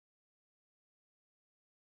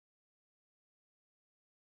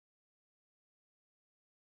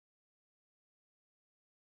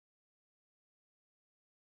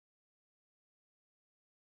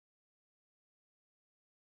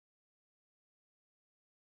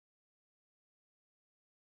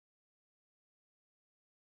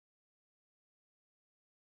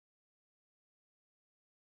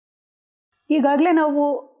ಈಗಾಗಲೇ ನಾವು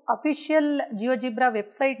official GeoGebra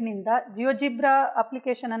ವೆಬ್ಸೈಟ್ನಿಂದ GeoGebra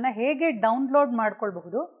ಅಪ್ಲಿಕೇಶನನ್ನು ಹೇಗೆ ಡೌನ್ಲೋಡ್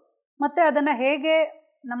ಮಾಡ್ಕೊಳ್ಬಹುದು ಮತ್ತು ಅದನ್ನು ಹೇಗೆ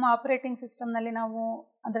ನಮ್ಮ ಆಪರೇಟಿಂಗ್ ಸಿಸ್ಟಮ್ನಲ್ಲಿ ನಾವು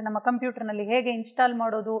ಅಂದರೆ ನಮ್ಮ ಕಂಪ್ಯೂಟರ್ನಲ್ಲಿ ಹೇಗೆ ಇನ್ಸ್ಟಾಲ್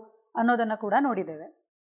ಮಾಡೋದು ಅನ್ನೋದನ್ನು ಕೂಡ ನೋಡಿದ್ದೇವೆ.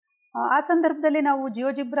 ಆ ಸಂದರ್ಭದಲ್ಲಿ ನಾವು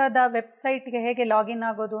ಜಿಯೋಜಿಬ್ರಾದ ವೆಬ್ಸೈಟ್ಗೆ ಹೇಗೆ ಲಾಗಿನ್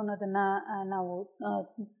ಆಗೋದು ಅನ್ನೋದನ್ನು ನಾವು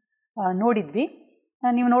ನೋಡಿದ್ವಿ.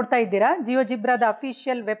 ನೀವು ನೋಡ್ತಾ ಇದ್ದೀರಾ, ಜಿಯೋಜಿಬ್ರಾದ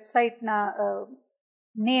ಅಫಿಷಿಯಲ್ ವೆಬ್ಸೈಟ್ನ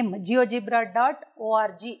ನೇಮ್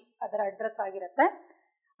geogebra.org ಅದರ ಅಡ್ರೆಸ್ ಆಗಿರುತ್ತೆ.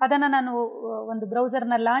 ಅದನ್ನು ನಾನು ಒಂದು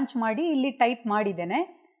ಬ್ರೌಸರ್ನ ಲಾಂಚ್ ಮಾಡಿ ಇಲ್ಲಿ ಟೈಪ್ ಮಾಡಿದ್ದೇನೆ.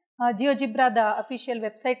 ಜಿಯೋಜಿಬ್ರಾದ ಅಫಿಷಿಯಲ್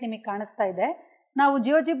ವೆಬ್ಸೈಟ್ ನಿಮಗೆ ಕಾಣಿಸ್ತಾ ಇದೆ. ನಾವು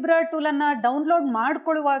ಜಿಯೋಜಿಬ್ರಾ ಟೂಲನ್ನು ಡೌನ್ಲೋಡ್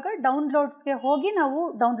ಮಾಡ್ಕೊಳ್ಳುವಾಗ ಡೌನ್ಲೋಡ್ಸ್ಗೆ ಹೋಗಿ ನಾವು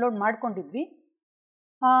ಡೌನ್ಲೋಡ್ ಮಾಡ್ಕೊಂಡಿದ್ವಿ.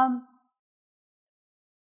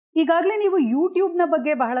 ಈಗಾಗಲೇ ನೀವು ಯೂಟ್ಯೂಬ್ನ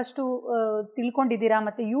ಬಗ್ಗೆ ಬಹಳಷ್ಟು ತಿಳ್ಕೊಂಡಿದ್ದೀರಾ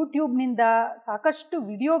ಮತ್ತು ಯೂಟ್ಯೂಬ್ನಿಂದ ಸಾಕಷ್ಟು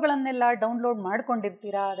ವಿಡಿಯೋಗಳನ್ನೆಲ್ಲ ಡೌನ್ಲೋಡ್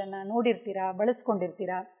ಮಾಡ್ಕೊಂಡಿರ್ತೀರಾ, ಅದನ್ನು ನೋಡಿರ್ತೀರಾ,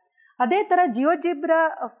 ಬಳಸ್ಕೊಂಡಿರ್ತೀರಾ. ಅದೇ ಥರ ಜಿಯೋಜಿಬ್ರಾ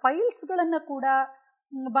ಫೈಲ್ಸ್ಗಳನ್ನು ಕೂಡ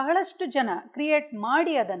ಬಹಳಷ್ಟು ಜನ ಕ್ರಿಯೇಟ್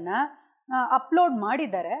ಮಾಡಿ ಅದನ್ನು ಅಪ್ಲೋಡ್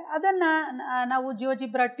ಮಾಡಿದ್ದಾರೆ. ಅದನ್ನು ನಾವು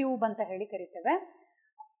ಜಿಯೋಜಿಬ್ರಾ ಟ್ಯೂಬ್ ಅಂತ ಹೇಳಿ ಕರಿತೇವೆ.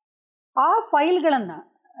 ಆ ಫೈಲ್ಗಳನ್ನು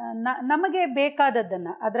ನಮಗೆ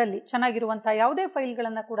ಬೇಕಾದದ್ದನ್ನು, ಅದರಲ್ಲಿ ಚೆನ್ನಾಗಿರುವಂಥ ಯಾವುದೇ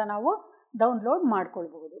ಫೈಲ್ಗಳನ್ನು ಕೂಡ ನಾವು ಡೌನ್ಲೋಡ್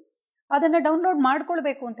ಮಾಡ್ಕೊಳ್ಬಹುದು. ಅದನ್ನು ಡೌನ್ಲೋಡ್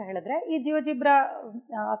ಮಾಡ್ಕೊಳ್ಬೇಕು ಅಂತ ಹೇಳಿದ್ರೆ ಈ ಜಿಯೋಜಿಬ್ರಾ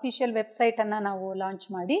ಅಫಿಷಿಯಲ್ ವೆಬ್ಸೈಟನ್ನು ನಾವು ಲಾಂಚ್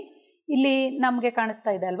ಮಾಡಿ ಇಲ್ಲಿ ನಮಗೆ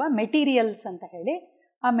ಕಾಣಿಸ್ತಾ ಇದೆ ಅಲ್ವಾ, ಮೆಟೀರಿಯಲ್ಸ್ ಅಂತ ಹೇಳಿ.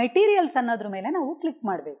 ಆ ಮೆಟೀರಿಯಲ್ಸ್ ಅನ್ನೋದ್ರ ಮೇಲೆ ನಾವು ಕ್ಲಿಕ್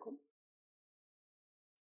ಮಾಡಬೇಕು.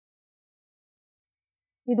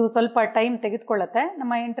 ಇದು ಸ್ವಲ್ಪ ಟೈಮ್ ತೆಗೆದುಕೊಳ್ಳುತ್ತೆ.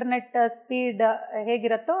 ನಮ್ಮ ಇಂಟರ್ನೆಟ್ ಸ್ಪೀಡ್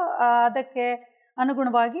ಹೇಗಿರುತ್ತೋ ಅದಕ್ಕೆ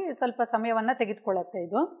ಅನುಗುಣವಾಗಿ ಸ್ವಲ್ಪ ಸಮಯವನ್ನು ತೆಗೆದುಕೊಳ್ಳುತ್ತೆ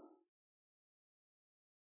ಇದು.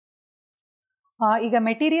 ಈಗ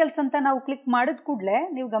ಮೆಟೀರಿಯಲ್ಸ್ ಅಂತ ನಾವು ಕ್ಲಿಕ್ ಮಾಡಿದ ಕೂಡಲೇ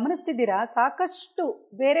ನೀವು ಗಮನಿಸ್ತಿದ್ದೀರಾ, ಸಾಕಷ್ಟು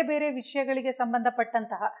ಬೇರೆ ಬೇರೆ ವಿಷಯಗಳಿಗೆ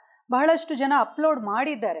ಸಂಬಂಧಪಟ್ಟಂತಹ ಬಹಳಷ್ಟು ಜನ ಅಪ್ಲೋಡ್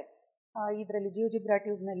ಮಾಡಿದ್ದಾರೆ ಇದರಲ್ಲಿ ಜಿಯೋಜಿಬ್ರಾ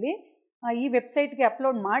ಟ್ಯೂಬ್ನಲ್ಲಿ. ಈ ವೆಬ್ಸೈಟ್ಗೆ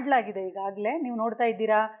ಅಪ್ಲೋಡ್ ಮಾಡಲಾಗಿದೆ ಈಗಾಗಲೇ. ನೀವು ನೋಡ್ತಾ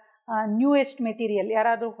ಇದ್ದೀರಾ, ನ್ಯೂಯೆಸ್ಟ್ ಮೆಟೀರಿಯಲ್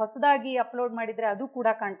ಯಾರಾದರೂ ಹೊಸದಾಗಿ ಅಪ್ಲೋಡ್ ಮಾಡಿದರೆ ಅದು ಕೂಡ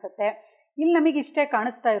ಕಾಣಿಸುತ್ತೆ. ಇಲ್ಲಿ ನಮಗೆ ಇಷ್ಟೇ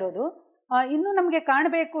ಕಾಣಿಸ್ತಾ ಇರೋದು. ಇನ್ನೂ ನಮಗೆ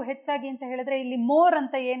ಕಾಣಬೇಕು ಹೆಚ್ಚಾಗಿ ಅಂತ ಹೇಳಿದ್ರೆ ಇಲ್ಲಿ ಮೋರ್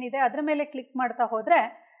ಅಂತ ಏನಿದೆ ಅದರ ಮೇಲೆ ಕ್ಲಿಕ್ ಮಾಡ್ತಾ ಹೋದರೆ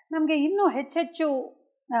ನಮಗೆ ಇನ್ನೂ ಹೆಚ್ಚೆಚ್ಚು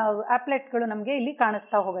ಆ್ಯಪ್ಲೆಟ್ಗಳು ನಮಗೆ ಇಲ್ಲಿ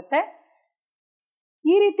ಕಾಣಿಸ್ತಾ ಹೋಗುತ್ತೆ.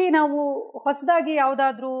 ಈ ರೀತಿ ನಾವು ಹೊಸದಾಗಿ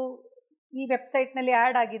ಯಾವುದಾದ್ರೂ ಈ ವೆಬ್ಸೈಟ್ನಲ್ಲಿ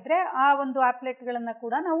ಆ್ಯಡ್ ಆಗಿದ್ದರೆ ಆ ಒಂದು ಆ್ಯಪ್ಲೆಟ್ಗಳನ್ನು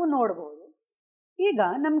ಕೂಡ ನಾವು ನೋಡ್ಬೋದು. ಈಗ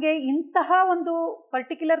ನಮಗೆ ಇಂತಹ ಒಂದು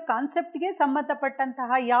ಪರ್ಟಿಕ್ಯುಲರ್ ಕಾನ್ಸೆಪ್ಟ್ಗೆ ಸಂಬಂಧಪಟ್ಟಂತಹ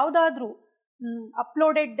ಯಾವುದಾದ್ರೂ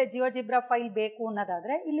ಅಪ್ಲೋಡೆಡ್ ಜಿಯೋಜಿಬ್ರಾ ಫೈಲ್ ಬೇಕು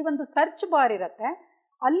ಅನ್ನೋದಾದರೆ ಇಲ್ಲಿ ಒಂದು ಸರ್ಚ್ ಬಾರ್ ಇರುತ್ತೆ.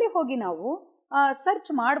 ಅಲ್ಲಿ ಹೋಗಿ ನಾವು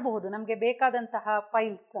ಸರ್ಚ್ ಮಾಡಬಹುದು ನಮಗೆ ಬೇಕಾದಂತಹ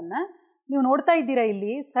ಫೈಲ್ಸನ್ನು. ನೀವು ನೋಡ್ತಾ ಇದ್ದೀರಾ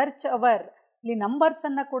ಇಲ್ಲಿ ಸರ್ಚ್ ಅವರ್, ಇಲ್ಲಿ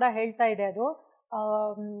ನಂಬರ್ಸನ್ನು ಕೂಡ ಹೇಳ್ತಾ ಇದೆ. ಅದು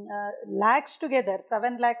lakhs together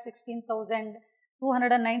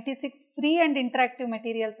 7,16,296 free and interactive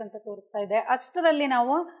materials ಅಂತ ತೋರಿಸ್ತಾ ಇದೆ. ಅಷ್ಟರಲ್ಲಿ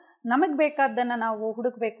ನಾವು ನಮಗೆ ಬೇಕಾದ್ದನ್ನು ನಾವು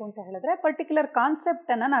ಹುಡುಕಬೇಕು ಅಂತ ಹೇಳಿದ್ರೆ ಪರ್ಟಿಕ್ಯುಲರ್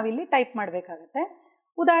ಕಾನ್ಸೆಪ್ಟನ್ನು ನಾವಿಲ್ಲಿ ಟೈಪ್ ಮಾಡಬೇಕಾಗತ್ತೆ.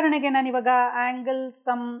 ಉದಾಹರಣೆಗೆ ನಾನಿವಾಗ angle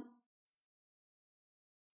some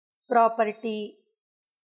property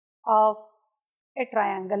of A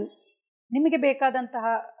triangle, ನಿಮಗೆ ಬೇಕಾದಂತಹ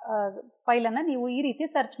ಫೈಲನ್ನು ನೀವು ಈ ರೀತಿ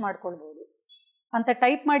ಸರ್ಚ್ ಮಾಡ್ಕೊಳ್ಬೋದು ಅಂತ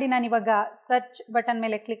ಟೈಪ್ ಮಾಡಿ ನಾನಿವಾಗ ಸರ್ಚ್ ಬಟನ್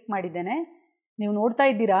ಮೇಲೆ ಕ್ಲಿಕ್ ಮಾಡಿದ್ದೇನೆ. ನೀವು ನೋಡ್ತಾ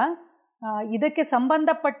ಇದ್ದೀರಾ, ಇದಕ್ಕೆ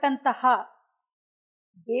ಸಂಬಂಧಪಟ್ಟಂತಹ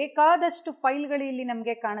ಬೇಕಾದಷ್ಟು ಫೈಲ್ಗಳು ಇಲ್ಲಿ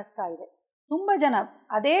ನಮಗೆ ಕಾಣಿಸ್ತಾ ಇದೆ. ತುಂಬ ಜನ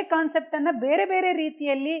ಅದೇ ಕಾನ್ಸೆಪ್ಟನ್ನು ಬೇರೆ ಬೇರೆ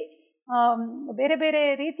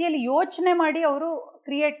ರೀತಿಯಲ್ಲಿ ಯೋಚನೆ ಮಾಡಿ ಅವರು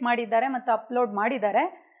ಕ್ರಿಯೇಟ್ ಮಾಡಿದ್ದಾರೆ ಮತ್ತು ಅಪ್ಲೋಡ್ ಮಾಡಿದ್ದಾರೆ.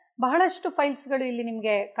 ಬಹಳಷ್ಟು ಫೈಲ್ಸ್ಗಳು ಇಲ್ಲಿ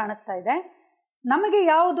ನಿಮಗೆ ಕಾಣಿಸ್ತಾ ಇದೆ. ನಮಗೆ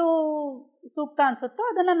ಯಾವುದು ಸೂಕ್ತ ಅನಿಸುತ್ತೋ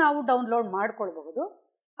ಅದನ್ನು ನಾವು ಡೌನ್ಲೋಡ್ ಮಾಡ್ಕೊಳ್ಬಹುದು.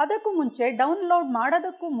 ಅದಕ್ಕೂ ಮುಂಚೆ, ಡೌನ್ಲೋಡ್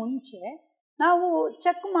ಮಾಡೋದಕ್ಕೂ ಮುಂಚೆ ನಾವು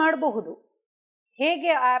ಚೆಕ್ ಮಾಡಬಹುದು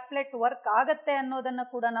ಹೇಗೆ ಆ್ಯಪ್ಲೆಟ್ ವರ್ಕ್ ಆಗತ್ತೆ ಅನ್ನೋದನ್ನು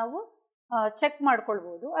ಕೂಡ ನಾವು ಚೆಕ್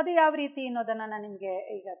ಮಾಡ್ಕೊಳ್ಬೋದು. ಅದು ಯಾವ ರೀತಿ ಅನ್ನೋದನ್ನು ನಾನು ನಿಮಗೆ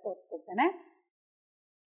ಈಗ ತೋರಿಸ್ಕೊಡ್ತೇನೆ.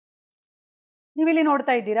 ನೀವಿಲ್ಲಿ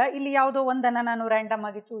ನೋಡ್ತಾ ಇದ್ದೀರಾ, ಇಲ್ಲಿ ಯಾವುದೋ ಒಂದನ್ನು ನಾನು ರ್ಯಾಂಡಮ್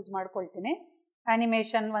ಆಗಿ ಚೂಸ್ ಮಾಡ್ಕೊಳ್ತೀನಿ.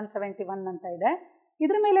 ಆ್ಯನಿಮೇಷನ್ 171 ಅಂತ ಇದೆ.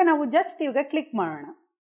 ಇದ್ರ ಮೇಲೆ ನಾವು ಜಸ್ಟ್ ಈಗ ಕ್ಲಿಕ್ ಮಾಡೋಣ.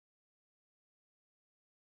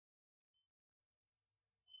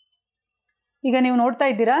 ಈಗ ನೀವು ನೋಡ್ತಾ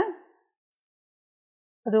ಇದ್ದೀರಾ,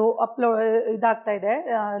 ಅದು ಇದಾಗ್ತಾ ಇದೆ,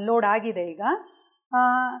 ಲೋಡ್ ಆಗಿದೆ. ಈಗ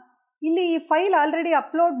ಇಲ್ಲಿ ಈ ಫೈಲ್ ಆಲ್ರೆಡಿ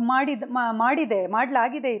ಅಪ್ಲೋಡ್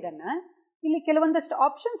ಮಾಡಲಾಗಿದೆ. ಇದನ್ನು ಇಲ್ಲಿ ಕೆಲವೊಂದಷ್ಟು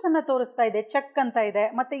ಆಪ್ಷನ್ಸನ್ನು ತೋರಿಸ್ತಾ ಇದೆ. ಚೆಕ್ ಅಂತ ಇದೆ,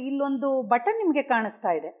 ಮತ್ತು ಇಲ್ಲೊಂದು ಬಟನ್ ನಿಮಗೆ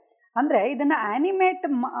ಕಾಣಿಸ್ತಾ ಇದೆ. ಅಂದರೆ ಇದನ್ನು ಆ್ಯನಿಮೇಟ್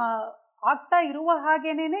ಆಗ್ತಾ ಇರೋ ಹಾಗೆ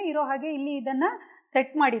ಇಲ್ಲಿ ಇದನ್ನು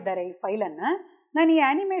ಸೆಟ್ ಮಾಡಿದ್ದಾರೆ ಈ ಫೈಲನ್ನು. ನಾನು ಈ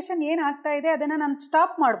ಆ್ಯನಿಮೇಷನ್ ಏನು ಆಗ್ತಾ ಇದೆ ಅದನ್ನು ನಾನು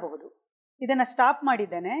ಸ್ಟಾಪ್ ಮಾಡಬಹುದು. ಇದನ್ನು ಸ್ಟಾಪ್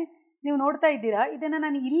ಮಾಡಿದ್ದೇನೆ. ನೀವು ನೋಡ್ತಾ ಇದ್ದೀರಾ, ಇದನ್ನು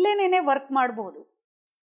ನಾನು ಇಲ್ಲೇನೇ ವರ್ಕ್ ಮಾಡಬಹುದು.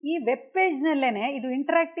 ಈ ವೆಬ್ ಪೇಜ್ನಲ್ಲೇ ಇದು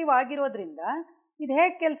ಇಂಟ್ರಾಕ್ಟಿವ್ ಆಗಿರೋದ್ರಿಂದ ಇದು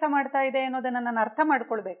ಹೇಗೆ ಕೆಲಸ ಮಾಡ್ತಾ ಇದೆ ಅನ್ನೋದನ್ನು ನಾನು ಅರ್ಥ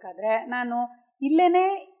ಮಾಡ್ಕೊಳ್ಬೇಕಾದ್ರೆ ನಾನು ಇಲ್ಲೇನೇ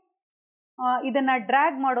ಇದನ್ನು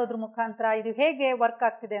ಡ್ರ್ಯಾಗ್ ಮಾಡೋದ್ರ ಮುಖಾಂತರ ಇದು ಹೇಗೆ ವರ್ಕ್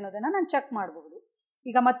ಆಗ್ತಿದೆ ಅನ್ನೋದನ್ನು ನಾನು ಚೆಕ್ ಮಾಡಬಹುದು.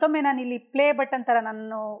 ಈಗ ಮತ್ತೊಮ್ಮೆ ನಾನು ಇಲ್ಲಿ ಪ್ಲೇ ಬಟನ್ ಥರ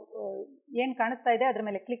ನಾನು ಏನು ಕಾಣಿಸ್ತಾ ಇದೆ ಅದರ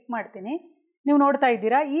ಮೇಲೆ ಕ್ಲಿಕ್ ಮಾಡ್ತೀನಿ. ನೀವು ನೋಡ್ತಾ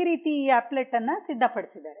ಇದ್ದೀರಾ ಈ ರೀತಿ ಈ ಆ್ಯಪ್ಲೆಟನ್ನು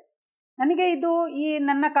ಸಿದ್ಧಪಡಿಸಿದ್ದಾರೆ. ನನಗೆ ಇದು ಈ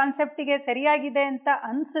ನನ್ನ ಕಾನ್ಸೆಪ್ಟಿಗೆ ಸರಿಯಾಗಿದೆ ಅಂತ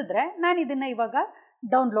ಅನಿಸಿದ್ರೆ ನಾನು ಇದನ್ನು ಇವಾಗ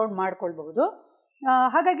ಡೌನ್ಲೋಡ್ ಮಾಡ್ಕೊಳ್ಬಹುದು.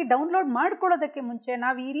 ಹಾಗಾಗಿ ಡೌನ್ಲೋಡ್ ಮಾಡ್ಕೊಳ್ಳೋದಕ್ಕೆ ಮುಂಚೆ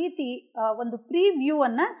ನಾವು ಈ ರೀತಿ ಒಂದು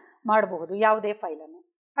ಪ್ರಿವ್ಯೂವನ್ನು ಮಾಡಬಹುದು ಯಾವುದೇ ಫೈಲನ್ನು.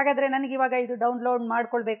 ಹಾಗಾದರೆ ನನಗಿವಾಗ ಇದು ಡೌನ್ಲೋಡ್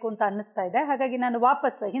ಮಾಡ್ಕೊಳ್ಬೇಕು ಅಂತ ಅನ್ನಿಸ್ತಾ ಇದೆ. ಹಾಗಾಗಿ ನಾನು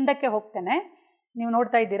ವಾಪಸ್ ಹಿಂದಕ್ಕೆ ಹೋಗ್ತೇನೆ. ನೀವು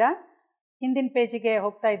ನೋಡ್ತಾ ಇದ್ದೀರಾ ಹಿಂದಿನ ಪೇಜಿಗೆ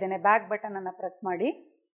ಹೋಗ್ತಾ ಇದ್ದೇನೆ. ಬ್ಯಾಕ್ ಬಟನನ್ನು ಪ್ರೆಸ್ ಮಾಡಿ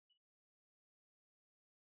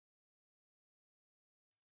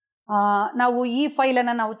ನಾವು ಈ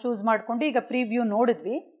ಫೈಲನ್ನು ನಾವು ಚೂಸ್ ಮಾಡಿಕೊಂಡು ಈಗ ಪ್ರಿವ್ಯೂ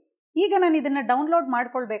ನೋಡಿದ್ವಿ. ಈಗ ನಾನು ಇದನ್ನು ಡೌನ್ಲೋಡ್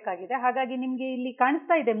ಮಾಡ್ಕೊಳ್ಬೇಕಾಗಿದೆ. ಹಾಗಾಗಿ ನಿಮಗೆ ಇಲ್ಲಿ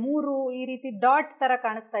ಕಾಣಿಸ್ತಾ ಇದೆ 3 ಈ ರೀತಿ ಡಾಟ್ ಥರ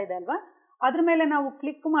ಕಾಣಿಸ್ತಾ ಇದೆ ಅಲ್ವಾ, ಅದ್ರ ಮೇಲೆ ನಾವು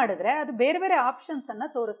ಕ್ಲಿಕ್ ಮಾಡಿದ್ರೆ ಅದು ಬೇರೆ ಬೇರೆ ಆಪ್ಷನ್ಸನ್ನು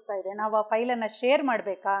ತೋರಿಸ್ತಾ ಇದೆ. ನಾವು ಆ ಫೈಲನ್ನು ಶೇರ್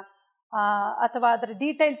ಮಾಡಬೇಕಾ ಅಥವಾ ಅದರ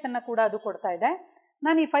ಡೀಟೇಲ್ಸನ್ನು ಕೂಡ ಅದು ಕೊಡ್ತಾ ಇದೆ.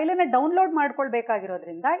 ನಾನು ಈ ಫೈಲನ್ನು ಡೌನ್ಲೋಡ್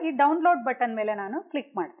ಮಾಡ್ಕೊಳ್ಬೇಕಾಗಿರೋದ್ರಿಂದ ಈ ಡೌನ್ಲೋಡ್ ಬಟನ್ ಮೇಲೆ ನಾನು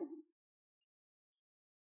ಕ್ಲಿಕ್ ಮಾಡ್ತೀನಿ.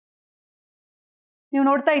 ನೀವು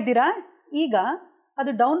ನೋಡ್ತಾ ಇದ್ದೀರಾ ಈಗ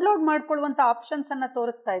ಅದು ಡೌನ್ಲೋಡ್ ಮಾಡ್ಕೊಳ್ಳುವಂಥ ಆಪ್ಷನ್ಸನ್ನು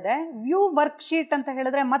ತೋರಿಸ್ತಾ ಇದೆ. ವ್ಯೂ ವರ್ಕ್ಶೀಟ್ ಅಂತ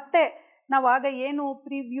ಹೇಳಿದ್ರೆ ಮತ್ತೆ ನಾವು ಆಗ ಏನು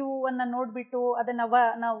ಪ್ರಿವ್ಯೂವನ್ನು ನೋಡಿಬಿಟ್ಟು ಅದನ್ನು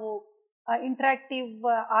ನಾವು ಇಂಟ್ರಾಕ್ಟಿವ್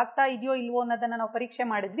ಆಗ್ತಾ ಇದೆಯೋ ಇಲ್ವೋ ಅನ್ನೋದನ್ನು ನಾವು ಪರೀಕ್ಷೆ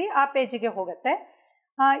ಮಾಡಿದ್ವಿ, ಆ ಪೇಜಿಗೆ ಹೋಗುತ್ತೆ.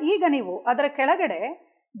 ಈಗ ನೀವು ಅದರ ಕೆಳಗಡೆ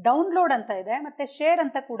ಡೌನ್ಲೋಡ್ ಅಂತ ಇದೆ ಮತ್ತು ಶೇರ್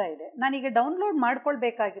ಅಂತ ಕೂಡ ಇದೆ. ನಾನೀಗ ಡೌನ್ಲೋಡ್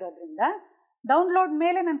ಮಾಡ್ಕೊಳ್ಬೇಕಾಗಿರೋದ್ರಿಂದ ಡೌನ್ಲೋಡ್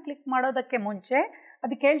ಮೇಲೆ ನಾನು ಕ್ಲಿಕ್ ಮಾಡೋದಕ್ಕೆ ಮುಂಚೆ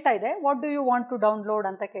ಅದು ಕೇಳ್ತಾ ಇದೆ what do you want to download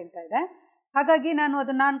ಅಂತ ಕೇಳ್ತಾ ಇದೆ. ಹಾಗಾಗಿ ನಾನು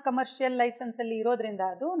ಅದು ನಾನ್ ಕಮರ್ಷಿಯಲ್ ಲೈಸೆನ್ಸಲ್ಲಿ ಇರೋದ್ರಿಂದ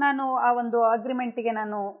ನಾನು ಆ ಒಂದು ಅಗ್ರಿಮೆಂಟಿಗೆ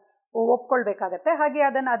ನಾನು ಒಪ್ಕೊಳ್ಬೇಕಾಗತ್ತೆ. ಹಾಗೆ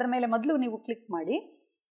ಅದನ್ನು ಅದರ ಮೇಲೆ ಮೊದಲು ನೀವು ಕ್ಲಿಕ್ ಮಾಡಿ.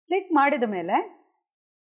 ಕ್ಲಿಕ್ ಮಾಡಿದ ಮೇಲೆ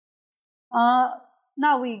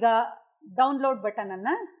ನಾವು ಈಗ ಡೌನ್ಲೋಡ್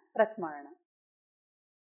ಬಟನನ್ನು ಪ್ರೆಸ್ ಮಾಡೋಣ.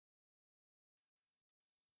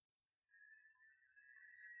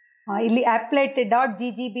 ಇಲ್ಲಿ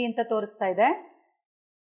applet.ggb ಅಂತ ತೋರಿಸ್ತಾ ಇದೆ.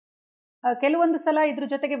 ಕೆಲವೊಂದು ಸಲ ಇದ್ರ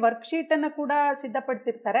ಜೊತೆಗೆ ವರ್ಕ್ಶೀಟನ್ನು ಕೂಡ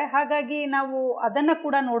ಸಿದ್ಧಪಡಿಸಿರ್ತಾರೆ. ಹಾಗಾಗಿ ನಾವು ಅದನ್ನು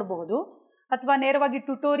ಕೂಡ ನೋಡಬಹುದು ಅಥವಾ ನೇರವಾಗಿ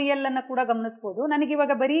ಟ್ಯುಟೋರಿಯಲನ್ನು ಕೂಡ ಗಮನಿಸ್ಬೋದು.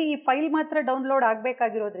 ನನಗಿವಾಗ ಬರೀ ಈ ಫೈಲ್ ಮಾತ್ರ ಡೌನ್ಲೋಡ್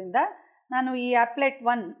ಆಗಬೇಕಾಗಿರೋದ್ರಿಂದ ನಾನು ಈ applet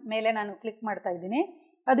 1 ಮೇಲೆ ನಾನು ಕ್ಲಿಕ್ ಮಾಡ್ತಾ ಇದ್ದೀನಿ.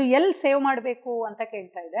 ಅದು ಎಲ್ಲಿ ಸೇವ್ ಮಾಡಬೇಕು ಅಂತ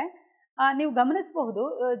ಕೇಳ್ತಾ ಇದೆ. ನೀವು ಗಮನಿಸಬಹುದು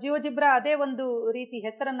ಜಿಯೋಜಿಬ್ರಾ ಅದೇ ಒಂದು ರೀತಿ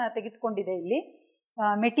ಹೆಸರನ್ನು ತೆಗೆದುಕೊಂಡಿದೆ. ಇಲ್ಲಿ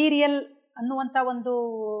ಮೆಟೀರಿಯಲ್ ಅನ್ನುವಂಥ ಒಂದು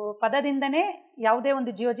ಪದದಿಂದನೇ ಯಾವುದೇ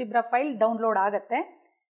ಒಂದು ಜಿಯೋಜಿಬ್ರಾ ಫೈಲ್ ಡೌನ್ಲೋಡ್ ಆಗುತ್ತೆ.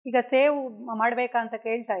 ಈಗ ಸೇವ್ ಮಾಡಬೇಕಾ ಅಂತ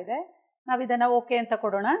ಕೇಳ್ತಾ ಇದೆ. ನಾವು ಇದನ್ನು ಓಕೆ ಅಂತ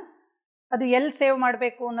ಕೊಡೋಣ. ಅದು ಎಲ್ಲಿ ಸೇವ್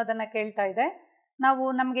ಮಾಡಬೇಕು ಅನ್ನೋದನ್ನು ಕೇಳ್ತಾ ಇದೆ. ನಾವು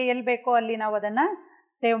ನಮಗೆ ಎಲ್ಲಿ ಬೇಕೋ ಅಲ್ಲಿ ನಾವು ಅದನ್ನು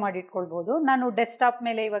ಸೇವ್ ಮಾಡಿಟ್ಕೊಳ್ಬೋದು. ನಾನು ಡೆಸ್ಕ್ಟಾಪ್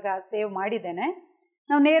ಮೇಲೆ ಇವಾಗ ಸೇವ್ ಮಾಡಿದ್ದೇನೆ.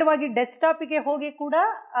 ನಾವು ನೇರವಾಗಿ ಡೆಸ್ಕ್ಟಾಪಿಗೆ ಹೋಗಿ ಕೂಡ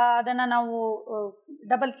ಅದನ್ನು ನಾವು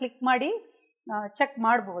ಡಬಲ್ ಕ್ಲಿಕ್ ಮಾಡಿ ಚೆಕ್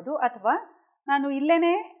ಮಾಡಬಹುದು. ಅಥವಾ ನಾನು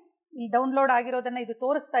ಇಲ್ಲೇ ಈ ಡೌನ್ಲೋಡ್ ಆಗಿರೋದನ್ನು ಇದು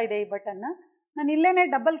ತೋರಿಸ್ತಾ ಇದೆ ಈ ಬಟನ್ನ, ನಾನು ಇಲ್ಲೇ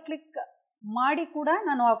ಡಬಲ್ ಕ್ಲಿಕ್ ಮಾಡಿ ಕೂಡ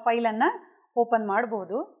ನಾನು ಆ ಫೈಲನ್ನು ಓಪನ್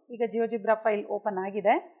ಮಾಡಬಹುದು. ಈಗ ಜಿಯೋಜಿಬ್ರಾ ಫೈಲ್ ಓಪನ್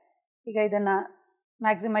ಆಗಿದೆ. ಈಗ ಇದನ್ನು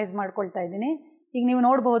ಮ್ಯಾಕ್ಸಿಮೈಸ್ ಮಾಡ್ಕೊಳ್ತಾ ಇದ್ದೀನಿ. ಈಗ ನೀವು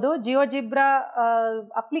ನೋಡಬಹುದು ಜಿಯೋಜಿಬ್ರಾ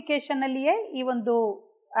ಅಪ್ಲಿಕೇಶನ್ನಲ್ಲಿಯೇ ಈ ಒಂದು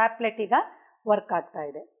ಆ್ಯಪ್ಲೆಟ್ ಈಗ ವರ್ಕ್ ಆಗ್ತಾ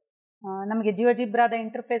ಇದೆ. ನಮಗೆ ಜಿಯೋಜಿಬ್ರಾದ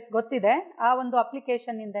ಇಂಟರ್ಫೇಸ್ ಗೊತ್ತಿದೆ, ಆ ಒಂದು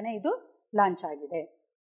ಅಪ್ಲಿಕೇಶನ್ನಿಂದನೇ ಇದು ಲಾಂಚ್ ಆಗಿದೆ.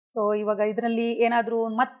 ಸೊ ಇವಾಗ ಇದರಲ್ಲಿ ಏನಾದರೂ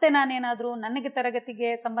ಮತ್ತೆ ನಾನೇನಾದರೂ ನನಗೆ ತರಗತಿಗೆ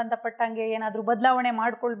ಸಂಬಂಧಪಟ್ಟಂಗೆ ಏನಾದರೂ ಬದಲಾವಣೆ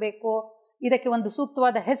ಮಾಡಿಕೊಳ್ಬೇಕು, ಇದಕ್ಕೆ ಒಂದು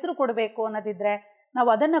ಸೂಕ್ತವಾದ ಹೆಸರು ಕೊಡಬೇಕು ಅನ್ನೋದಿದ್ರೆ ನಾವು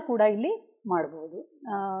ಅದನ್ನು ಕೂಡ ಇಲ್ಲಿ ಮಾಡ್ಬೋದು.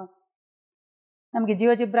 ನಮಗೆ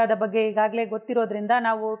ಜಿಯೋಜಿಬ್ರಾದ ಬಗ್ಗೆ ಈಗಾಗಲೇ ಗೊತ್ತಿರೋದ್ರಿಂದ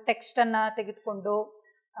ನಾವು ಟೆಕ್ಸ್ಟನ್ನು ತೆಗೆದುಕೊಂಡು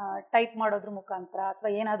ಟೈಪ್ ಮಾಡೋದ್ರ ಮುಖಾಂತರ ಅಥವಾ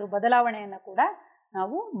ಏನಾದರೂ ಬದಲಾವಣೆಯನ್ನು ಕೂಡ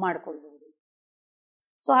ನಾವು ಮಾಡಿಕೊಳ್ಬೋದು.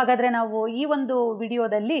 ಸೊ ಹಾಗಾದರೆ ನಾವು ಈ ಒಂದು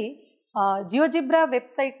ವಿಡಿಯೋದಲ್ಲಿ ಜಿಯೋಜಿಬ್ರಾ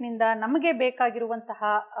ವೆಬ್ಸೈಟ್ನಿಂದ ನಮಗೆ ಬೇಕಾಗಿರುವಂತಹ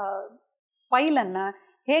ಫೈಲನ್ನು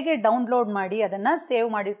ಹೇಗೆ ಡೌನ್ಲೋಡ್ ಮಾಡಿ ಅದನ್ನು ಸೇವ್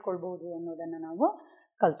ಮಾಡಿಟ್ಕೊಳ್ಬೋದು ಅನ್ನೋದನ್ನು ನಾವು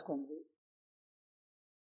ಕಲ್ತ್ಕೊಂಡ್ವಿ.